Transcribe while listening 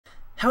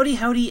Howdy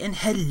howdy and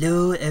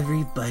hello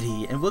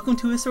everybody, and welcome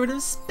to a sort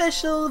of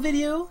special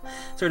video,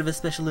 sort of a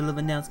special little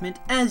announcement.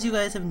 As you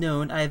guys have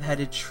known, I've had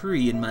a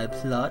tree in my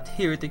plot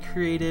here at the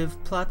Creative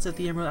Plots of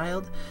the Emerald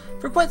Isle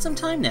for quite some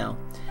time now,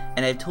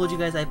 and I've told you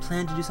guys I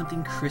plan to do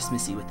something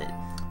Christmassy with it.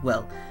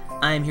 Well,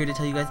 I'm here to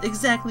tell you guys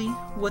exactly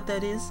what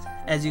that is.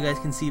 As you guys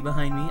can see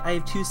behind me, I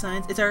have two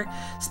signs. It's our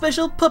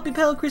special Puppy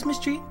Pal Christmas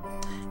tree,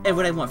 and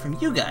what I want from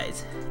you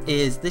guys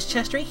is this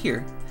chest right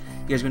here.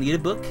 You guys are going to get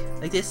a book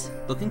like this,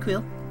 book and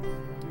quill,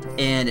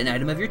 and an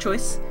item of your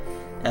choice.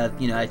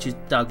 I choose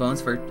dog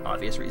bones for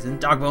obvious reasons.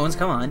 Dog bones,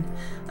 come on.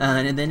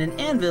 And then an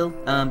anvil.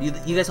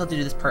 You guys have to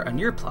do this part on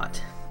your plot.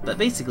 But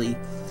basically,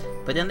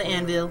 put down the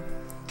anvil,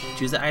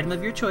 choose the item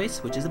of your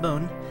choice, which is a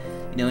bone,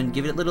 and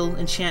give it a little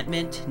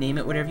enchantment, name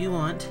it whatever you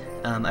want.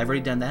 I've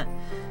already done that.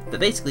 But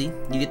basically,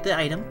 you get the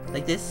item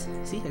like this.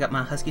 See, I got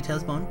my Husky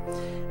tails bone.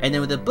 And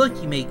then with a book,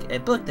 you make a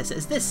book that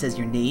says this, says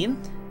your name,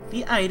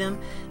 the item,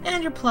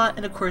 and your plot,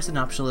 and of course an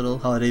optional little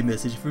holiday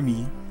message for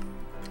me.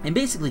 And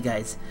basically,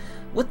 guys,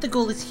 what the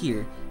goal is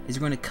here is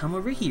you're going to come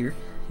over here,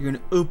 you're going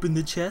to open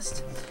the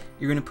chest,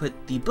 you're going to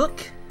put the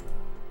book,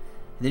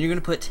 and then you're going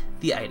to put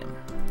the item.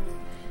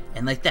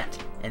 And like that.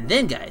 And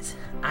then, guys,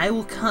 I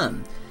will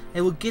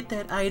get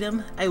that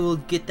item, I will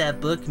get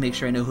that book, make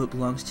sure I know who it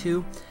belongs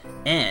to,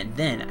 and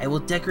then I will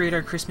decorate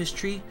our Christmas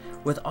tree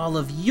with all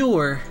of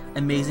your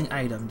amazing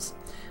items.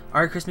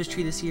 Our Christmas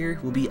tree this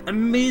year will be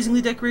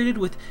amazingly decorated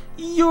with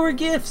your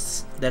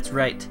gifts. That's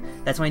right.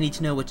 That's why I need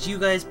to know what you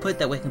guys put.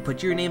 That way I can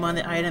put your name on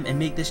the item and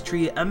make this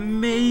tree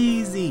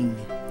amazing.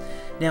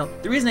 Now,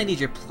 the reason I need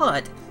your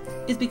plot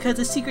is because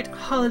a secret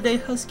holiday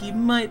husky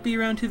might be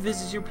around to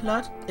visit your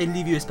plot and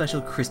leave you a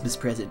special Christmas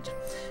present.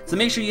 So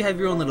make sure you have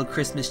your own little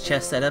Christmas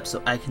chest set up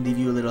so I can leave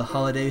you a little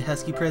holiday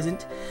husky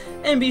present.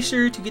 And be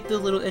sure to get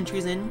those little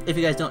entries in. If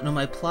you guys don't know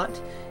my plot,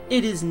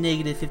 it is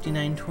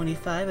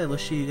 -5925. I will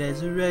show you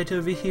guys right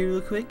over here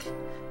real quick.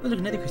 Oh, look,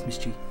 another Christmas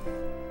tree.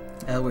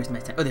 Where's my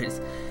time? Oh, there it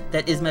is.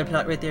 That is my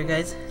plot right there,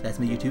 guys. That's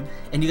my YouTube.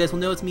 And you guys will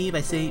know it's me if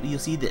I say you'll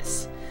see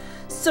this.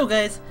 So,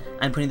 guys,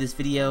 I'm putting this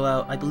video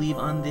out, I believe,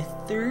 on the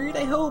 3rd,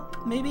 I hope,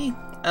 maybe?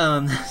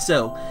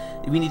 So,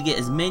 we need to get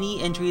as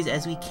many entries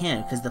as we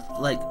can, because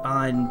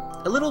on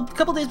a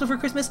couple days before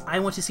Christmas, I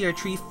want to see our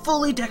tree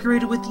fully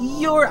decorated with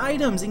your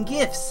items and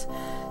gifts.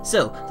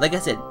 So, like I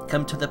said,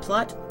 come to the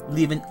plot,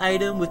 leave an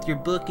item with your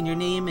book and your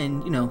name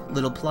and,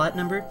 little plot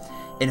number,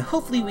 and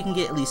hopefully we can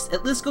get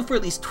let's go for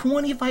at least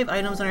 25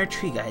 items on our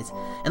tree, guys.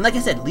 And like I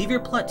said, leave your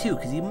plot too,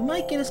 because you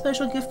might get a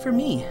special gift from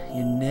me.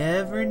 You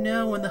never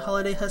know when the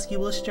holiday husky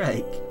will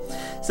strike.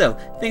 So,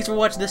 thanks for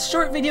watching this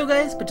short video,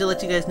 guys, but to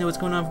let you guys know what's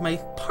going on for my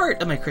part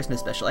of my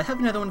Christmas special, I have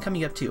another one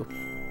coming up too.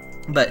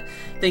 But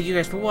thank you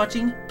guys for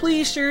watching.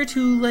 Please sure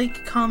to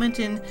like, comment,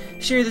 and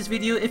share this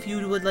video if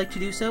you would like to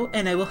do so,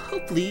 and I will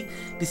hopefully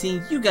be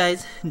seeing you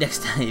guys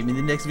next time in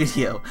the next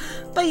video.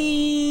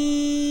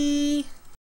 Bye!